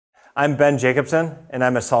I'm Ben Jacobsen, and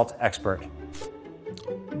I'm a salt expert.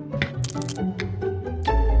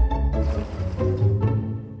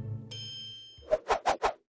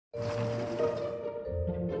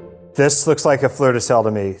 This looks like a fleur-de-sel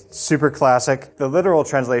to me. Super classic. The literal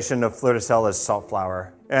translation of fleur-de-sel is salt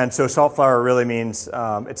flower. And so salt flower really means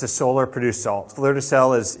it's a solar produced salt.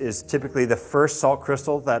 Fleur-de-sel is typically the first salt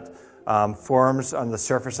crystal that forms on the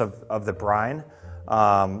surface of the brine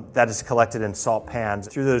that is collected in salt pans.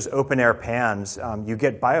 Through those open air pans, you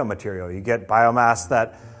get biomaterial. You get biomass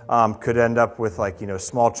that could end up with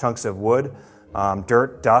small chunks of wood,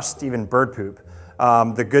 dirt, dust, even bird poop.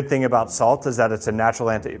 The good thing about salt is that it's a natural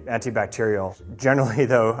antibacterial. Generally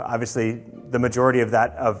though, obviously the majority of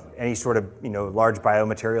any sort of large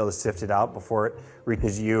biomaterial is sifted out before it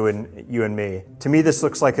reaches you and me. To me, this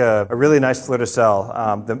looks like a really nice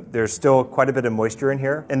fleur-de-sel. There's still quite a bit of moisture in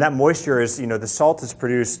here, and that moisture is, the salt is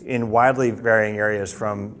produced in widely varying areas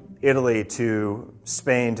from Italy to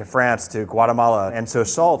Spain to France to Guatemala. And so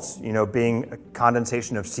salts, being a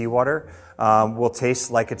condensation of seawater, will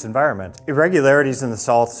taste like its environment. Irregularities in the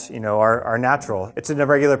salts, are natural. It's an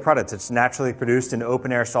irregular product. It's naturally produced in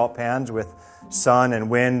open air salt pans with sun and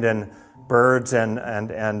wind and birds and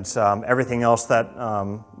everything else that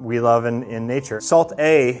we love in nature. Salt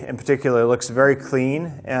A in particular looks very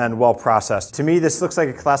clean and well processed. To me, this looks like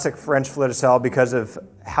a classic French fleur-de-sel because of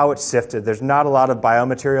how it's sifted. There's not a lot of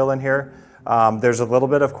biomaterial in here. There's a little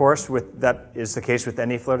bit, of course, that is the case with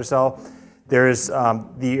any fleur-de-sel. There is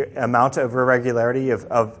the amount of irregularity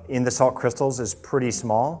in the salt crystals is pretty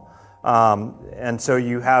small. And so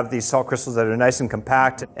you have these salt crystals that are nice and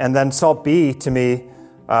compact. And then salt B, to me,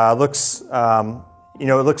 looks, it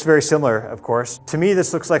looks very similar, of course. To me,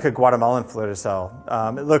 this looks like a Guatemalan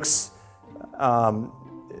fleur-de-sel. It looks a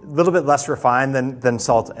little bit less refined than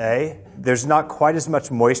salt A. There's not quite as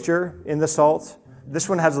much moisture in the salt. This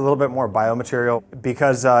one has a little bit more biomaterial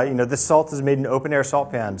because, this salt is made in open-air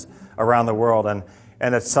salt pans around the world, and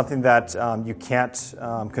it's something that you can't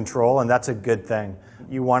control, and that's a good thing.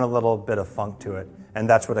 You want a little bit of funk to it, and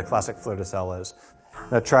that's what a classic fleur-de-sel is.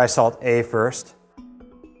 Now try salt A first.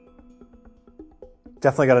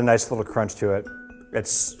 Definitely got a nice little crunch to it.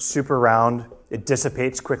 It's super round. It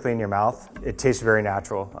dissipates quickly in your mouth. It tastes very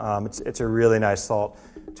natural. It's a really nice salt.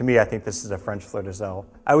 To me, I think this is a French fleur-de-sel.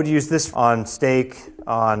 I would use this on steak,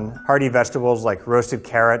 on hearty vegetables like roasted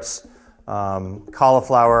carrots,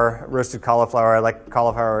 cauliflower, roasted cauliflower. I like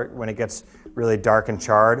cauliflower when it gets really dark and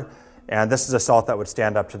charred. And this is a salt that would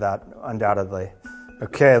stand up to that, undoubtedly.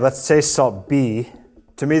 Okay, let's taste salt B.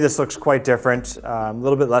 To me, this looks quite different. A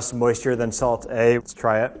little bit less moisture than salt A. Let's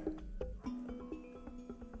try it.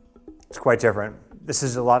 It's quite different. This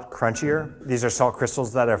is a lot crunchier. These are salt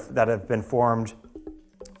crystals that have been formed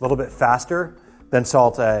a little bit faster than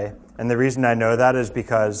salt A. And the reason I know that is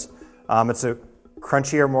because it's a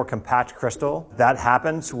crunchier, more compact crystal. That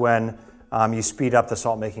happens when you speed up the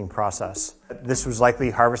salt making process. This was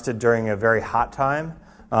likely harvested during a very hot time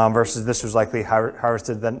versus this was likely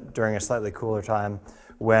harvested during a slightly cooler time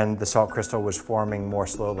when the salt crystal was forming more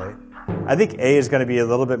slowly. I think A is going to be a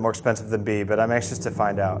little bit more expensive than B, but I'm anxious to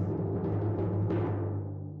find out.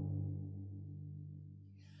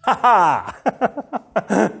 Ha ha!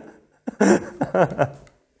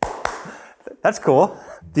 That's cool.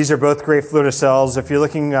 These are both great fleur-de-sels. If you're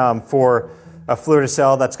looking for a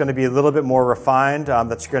fleur-de-sel that's going to be a little bit more refined,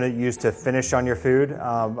 that you're going to use to finish on your food,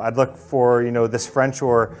 I'd look for this French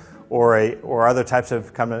or other types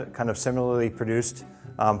of kind of similarly produced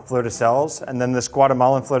fleur-de-sels. And then this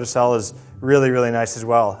Guatemalan fleur-de-sel is really, really nice as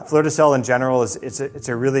well. Fleur-de-sel in general it's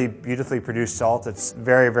a really beautifully produced salt. It's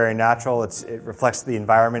very, very natural. It reflects the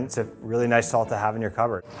environment. It's a really nice salt to have in your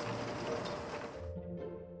cupboard.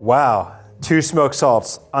 Wow, 2 smoked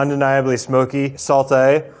salts, undeniably smoky. Salt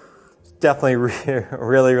A, definitely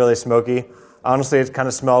really, really smoky. Honestly, it kind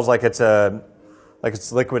of smells like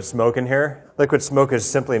it's liquid smoke in here. Liquid smoke is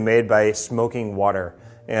simply made by smoking water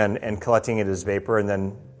and collecting it as vapor and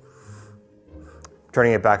then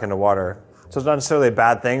turning it back into water. So it's not necessarily a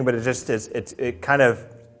bad thing, but it kind of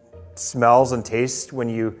smells and tastes, when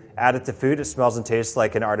you add it to food, it smells and tastes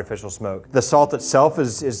like an artificial smoke. The salt itself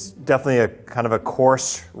is definitely a kind of a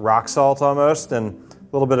coarse rock salt almost, and a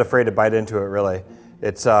little bit afraid to bite into it really.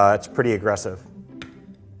 It's pretty aggressive.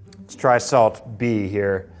 Let's try salt B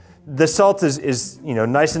here. The salt is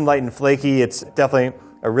nice and light and flaky. It's definitely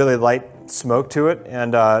a really light smoke to it,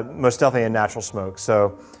 and most definitely a natural smoke.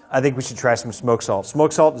 So I think we should try some smoked salt.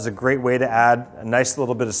 Smoked salt is a great way to add a nice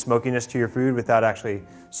little bit of smokiness to your food without actually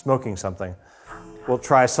smoking something. We'll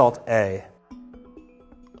try salt A.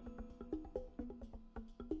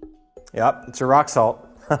 Yep, it's a rock salt.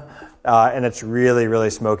 and it's really, really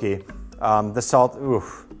smoky. The salt,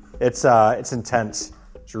 oof, it's intense.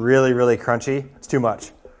 It's really, really crunchy. It's too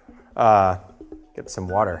much. Get some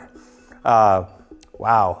water.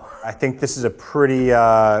 Wow, I think this is a pretty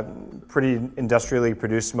industrially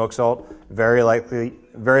produced smoked salt. Very likely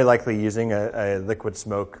using a liquid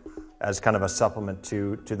smoke as kind of a supplement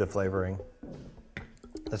to the flavoring.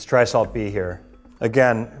 Let's try salt B here.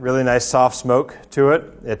 Again, really nice soft smoke to it.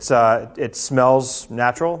 It smells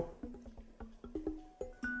natural.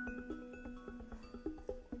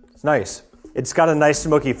 It's nice. It's got a nice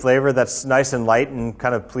smoky flavor that's nice and light and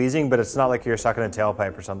kind of pleasing, but it's not like you're sucking a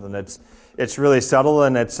tailpipe or something. It's really subtle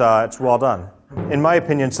and it's well done. In my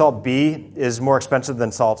opinion, salt B is more expensive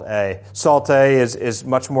than salt A. Salt A is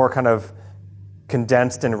much more kind of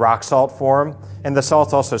condensed in rock salt form, and the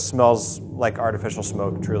salt also smells like artificial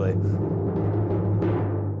smoke, truly.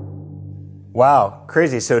 Wow,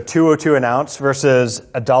 crazy. So $2.02 an ounce versus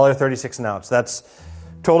 $1.36 an ounce. That's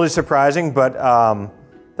totally surprising, but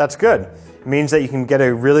that's good. It means that you can get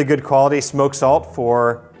a really good quality smoked salt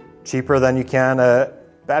for cheaper than you can a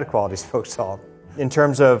bad quality smoked salt. In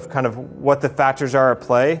terms of kind of what the factors are at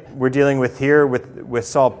play, we're dealing with here with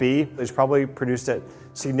salt B. It's probably produced at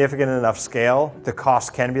significant enough scale. The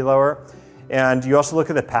cost can be lower. And you also look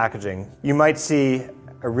at the packaging. You might see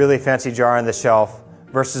a really fancy jar on the shelf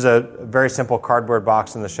versus a very simple cardboard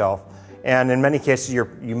box on the shelf. And in many cases,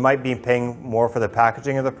 you might be paying more for the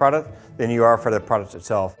packaging of the product than you are for the product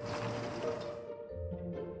itself.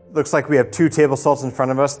 Looks like we have 2 table salts in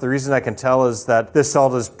front of us. The reason I can tell is that this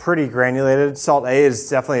salt is pretty granulated. Salt A is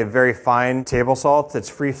definitely a very fine table salt. It's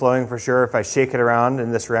free flowing for sure. If I shake it around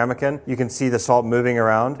in this ramekin, you can see the salt moving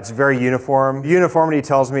around. It's very uniform. Uniformity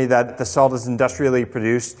tells me that the salt is industrially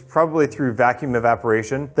produced, probably through vacuum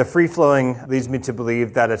evaporation. The free flowing leads me to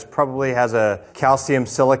believe that it probably has a calcium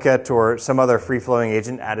silicate or some other free flowing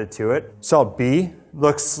agent added to it. Salt B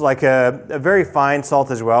looks like a very fine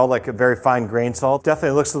salt as well, like a very fine grain salt.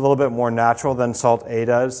 Definitely looks a little bit more natural than salt A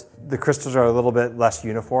does. The crystals are a little bit less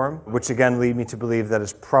uniform, which again lead me to believe that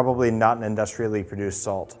it's probably not an industrially produced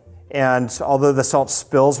salt. And although the salt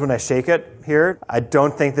spills when I shake it here, I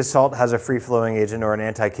don't think the salt has a free-flowing agent or an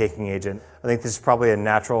anti-caking agent. I think this is probably a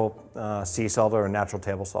natural sea salt or a natural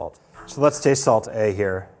table salt. So let's taste salt A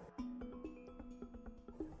here.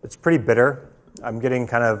 It's pretty bitter. I'm getting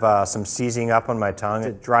kind of some seizing up on my tongue.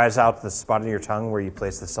 It dries out the spot on your tongue where you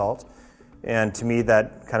place the salt. And to me,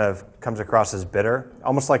 that kind of comes across as bitter,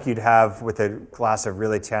 almost like you'd have with a glass of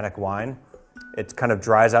really tannic wine. It kind of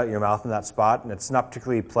dries out your mouth in that spot, and it's not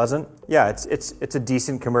particularly pleasant. Yeah, it's a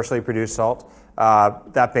decent commercially produced salt.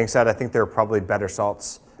 That being said, I think there are probably better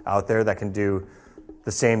salts out there that can do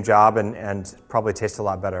the same job and probably taste a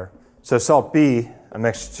lot better. So salt B, I'm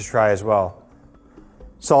anxious to try as well.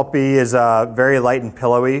 Salt B is very light and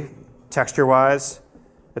pillowy texture-wise.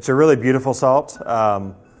 It's a really beautiful salt.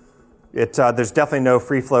 There's definitely no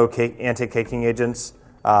free flow anti-caking agents.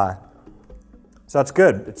 So that's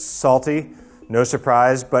good. It's salty, no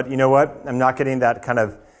surprise, but you know what? I'm not getting that kind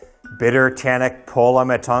of bitter tannic pull on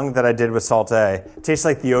my tongue that I did with salt A. It tastes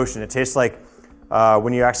like the ocean. It tastes like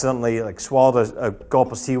when you accidentally swallowed a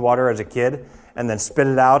gulp of seawater as a kid and then spit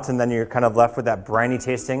it out, and then you're kind of left with that briny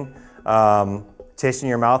tasting taste in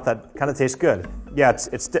your mouth that kind of tastes good. Yeah,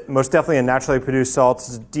 it's most definitely a naturally produced salt.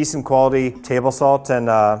 It's a decent quality table salt, and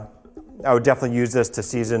I would definitely use this to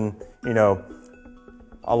season,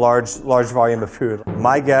 a large volume of food.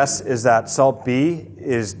 My guess is that salt B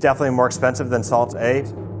is definitely more expensive than salt A.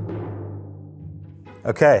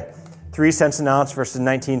 Okay, 3 cents an ounce versus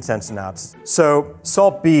 19 cents an ounce. So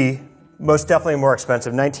salt B, most definitely more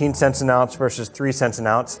expensive, 19 cents an ounce versus 3 cents an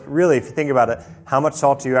ounce. Really, if you think about it, how much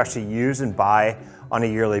salt do you actually use and buy on a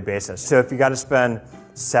yearly basis? So if you got to spend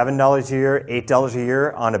 $7 a year, $8 a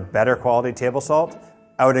year on a better quality table salt,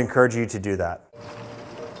 I would encourage you to do that.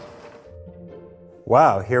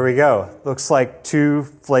 Wow, here we go. Looks like 2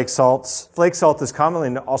 flake salts. Flake salt is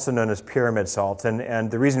commonly also known as pyramid salt,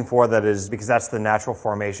 and the reason for that is because that's the natural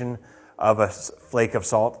formation of a flake of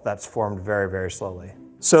salt that's formed very, very slowly.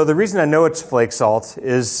 So the reason I know it's flake salt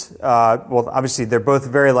is, well, obviously they're both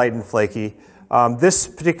very light and flaky. This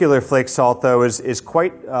particular flake salt, though, is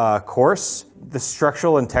quite coarse. The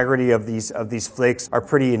structural integrity of these flakes are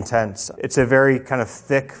pretty intense. It's a very kind of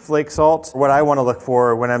thick flake salt. What I want to look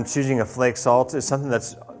for when I'm choosing a flake salt is something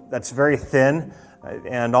that's very thin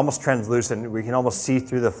and almost translucent. We can almost see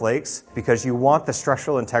through the flakes because you want the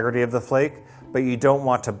structural integrity of the flake, but you don't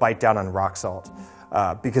want to bite down on rock salt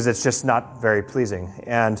because it's just not very pleasing.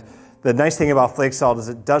 And the nice thing about flake salt is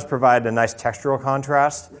it does provide a nice textural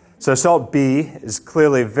contrast. So salt B is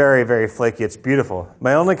clearly very, very flaky. It's beautiful.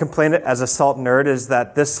 My only complaint as a salt nerd is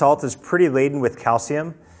that this salt is pretty laden with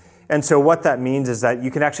calcium. And so what that means is that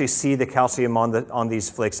you can actually see the calcium on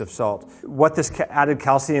these flakes of salt. What this added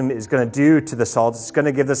calcium is going to do to the salt is going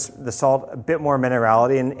to give the salt a bit more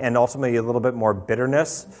minerality and ultimately a little bit more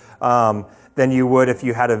bitterness than you would if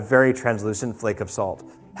you had a very translucent flake of salt.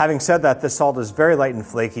 Having said that, this salt is very light and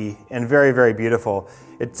flaky and very, very beautiful.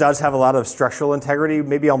 It does have a lot of structural integrity,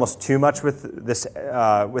 maybe almost too much with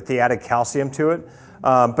the added calcium to it,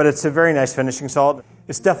 but it's a very nice finishing salt.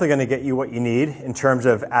 It's definitely going to get you what you need in terms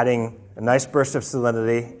of adding a nice burst of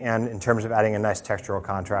salinity and in terms of adding a nice textural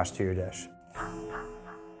contrast to your dish.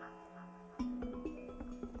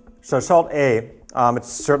 So salt A, it's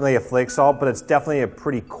certainly a flake salt, but it's definitely a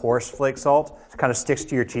pretty coarse flake salt. It kind of sticks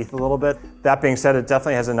to your teeth a little bit. That being said, it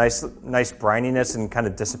definitely has a nice brininess and kind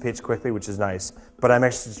of dissipates quickly, which is nice. But I'm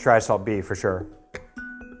excited to try salt B for sure.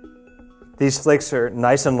 These flakes are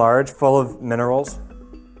nice and large, full of minerals.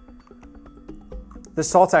 This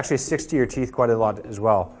salt actually sticks to your teeth quite a lot as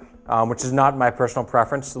well, which is not my personal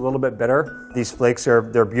preference. It's a little bit bitter. These flakes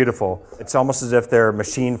they're beautiful. It's almost as if they're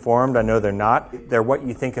machine formed. I know they're not. They're what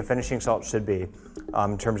you think a finishing salt should be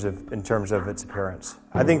in terms of its appearance.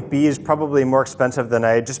 I think B is probably more expensive than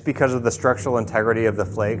A just because of the structural integrity of the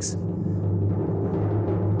flakes.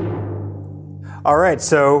 All right,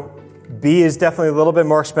 so B is definitely a little bit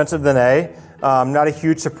more expensive than A. Not a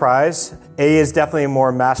huge surprise. A is definitely a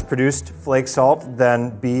more mass-produced flake salt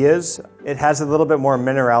than B is. It has a little bit more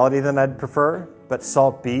minerality than I'd prefer, but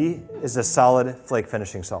salt B is a solid flake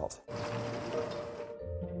finishing salt.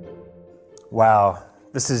 Wow,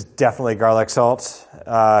 this is definitely garlic salt.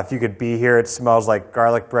 If you could be here, it smells like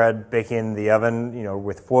garlic bread baking in the oven,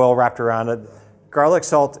 with foil wrapped around it. Garlic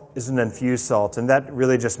salt is an infused salt, and that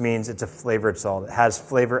really just means it's a flavored salt. It has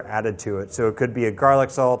flavor added to it. So it could be a garlic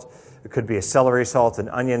salt, it could be a celery salt, an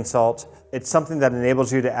onion salt. It's something that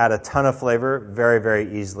enables you to add a ton of flavor very,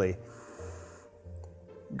 very easily.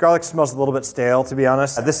 Garlic smells a little bit stale, to be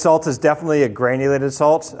honest. This salt is definitely a granulated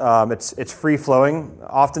salt. It's free-flowing.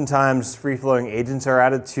 Oftentimes, free-flowing agents are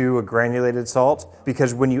added to a granulated salt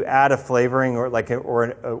because when you add a flavoring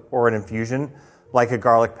or an infusion, like a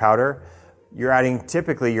garlic powder, you're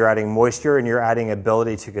adding moisture and you're adding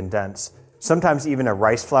ability to condense. Sometimes even a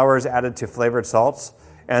rice flour is added to flavored salts,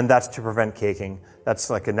 and that's to prevent caking. That's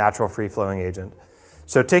like a natural free-flowing agent.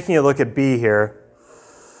 So taking a look at B here,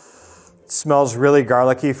 it smells really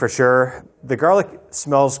garlicky for sure. The garlic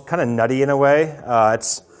smells kind of nutty in a way.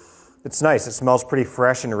 It's nice. It smells pretty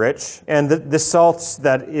fresh and rich. And the salt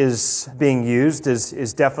that is being used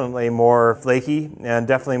is definitely more flaky and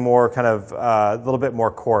definitely more kind of a little bit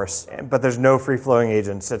more coarse. But there's no free-flowing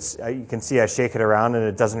agents. You can see I shake it around and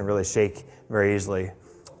it doesn't really shake very easily.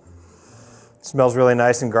 It smells really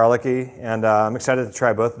nice and garlicky, and I'm excited to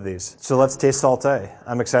try both of these. So let's taste salt A.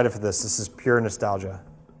 I'm excited for this. This is pure nostalgia.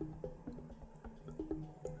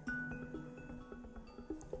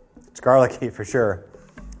 It's garlicky for sure.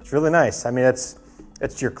 It's really nice. I mean, it's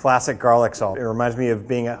your classic garlic salt. It reminds me of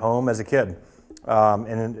being at home as a kid in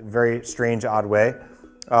a very strange, odd way.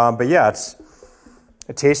 But yeah,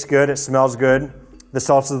 it tastes good. It smells good. The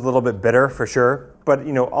salt is a little bit bitter for sure. But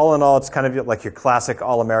all in all, it's kind of like your classic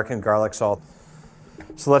all-American garlic salt.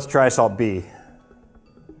 So let's try salt B.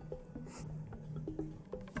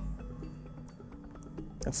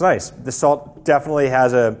 It's nice. The salt definitely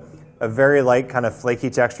has a very light kind of flaky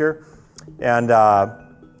texture and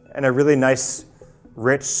a really nice,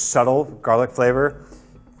 rich, subtle garlic flavor.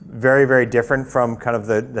 Very, very different from kind of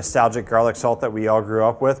the nostalgic garlic salt that we all grew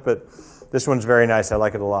up with, but this one's very nice. I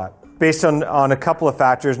like it a lot. Based on a couple of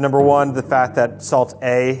factors. Number one, the fact that salt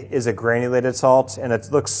A is a granulated salt, and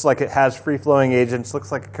it looks like it has free-flowing agents,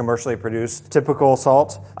 looks like a commercially produced typical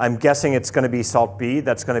salt. I'm guessing it's going to be salt B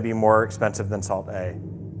that's going to be more expensive than salt A.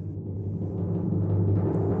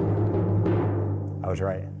 I was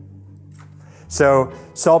right. So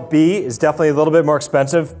salt B is definitely a little bit more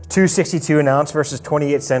expensive, $2.62 an ounce versus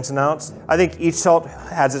 28 cents an ounce. I think each salt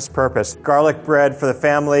has its purpose. Garlic bread for the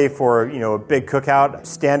family, for a big cookout,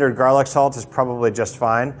 standard garlic salt is probably just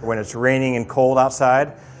fine. When it's raining and cold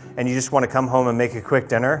outside and you just want to come home and make a quick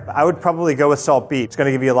dinner, I would probably go with salt B. It's going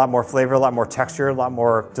to give you a lot more flavor, a lot more texture, a lot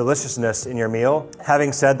more deliciousness in your meal.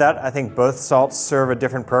 Having said that, I think both salts serve a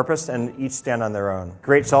different purpose and each stand on their own.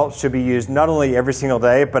 Great salt should be used not only every single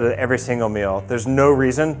day, but at every single meal. There's no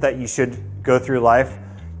reason that you should go through life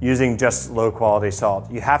using just low quality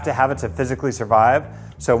salt. You have to have it to physically survive,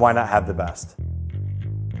 so why not have the best?